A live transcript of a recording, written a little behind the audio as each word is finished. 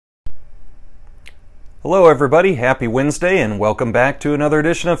Hello everybody, happy Wednesday and welcome back to another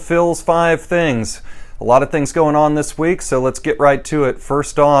edition of Phil's 5 Things. A lot of things going on this week, so let's get right to it.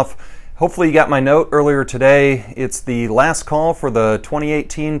 First off, hopefully you got my note earlier today. It's the last call for the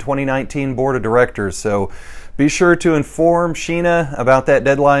 2018-2019 Board of Directors, so be sure to inform Sheena about that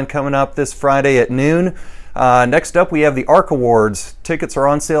deadline coming up this Friday at noon. Next up, we have the ARC Awards. Tickets are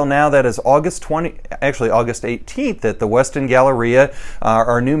on sale now. That is August 18th at the Westin Galleria.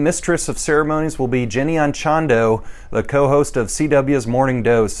 Our new mistress of ceremonies will be Jenny Anchondo, the co-host of CW's Morning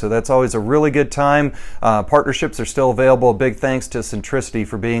Dose. So that's always a really good time. Partnerships are still available. Big thanks to Centricity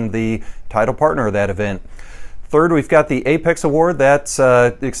for being the title partner of that event. Third, we've got the Apex Award. That's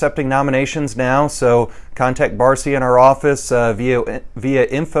accepting nominations now, so contact Barcy in our office via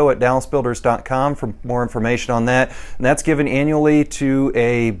info@dallasbuilders.com for more information on that. And that's given annually to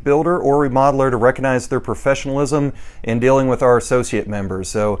a builder or remodeler to recognize their professionalism in dealing with our associate members.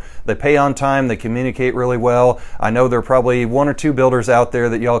 So they pay on time, they communicate really well. I know there are probably one or two builders out there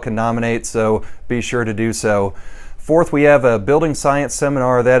that y'all can nominate, so be sure to do so. Fourth, we have a building science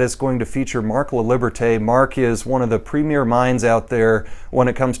seminar that is going to feature Mark LaLiberte. Mark is one of the premier minds out there when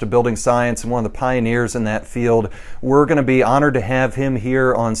it comes to building science and one of the pioneers in that field. We're going to be honored to have him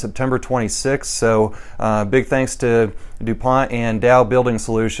here on September 26th, so big thanks to DuPont and Dow Building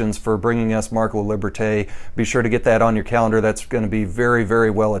Solutions for bringing us Mark LaLiberte. Be sure to get that on your calendar. That's going to be very,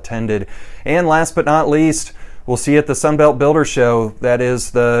 very well attended. And last but not least, we'll see you at the Sunbelt Builders Show. That is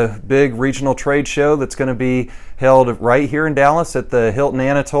the big regional trade show that's going to be held right here in Dallas at the Hilton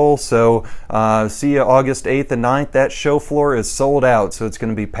Anatole. So see you August 8th and 9th. That show floor is sold out, so it's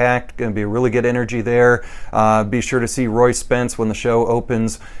going to be packed. Going to be a really good energy there. Be sure to see Roy Spence when the show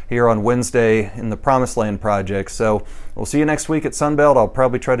opens here on Wednesday in the Promised Land Project. So we'll see you next week at Sunbelt. I'll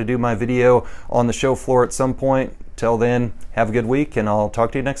probably try to do my video on the show floor at some point. Till then, have a good week, and I'll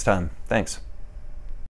talk to you next time. Thanks.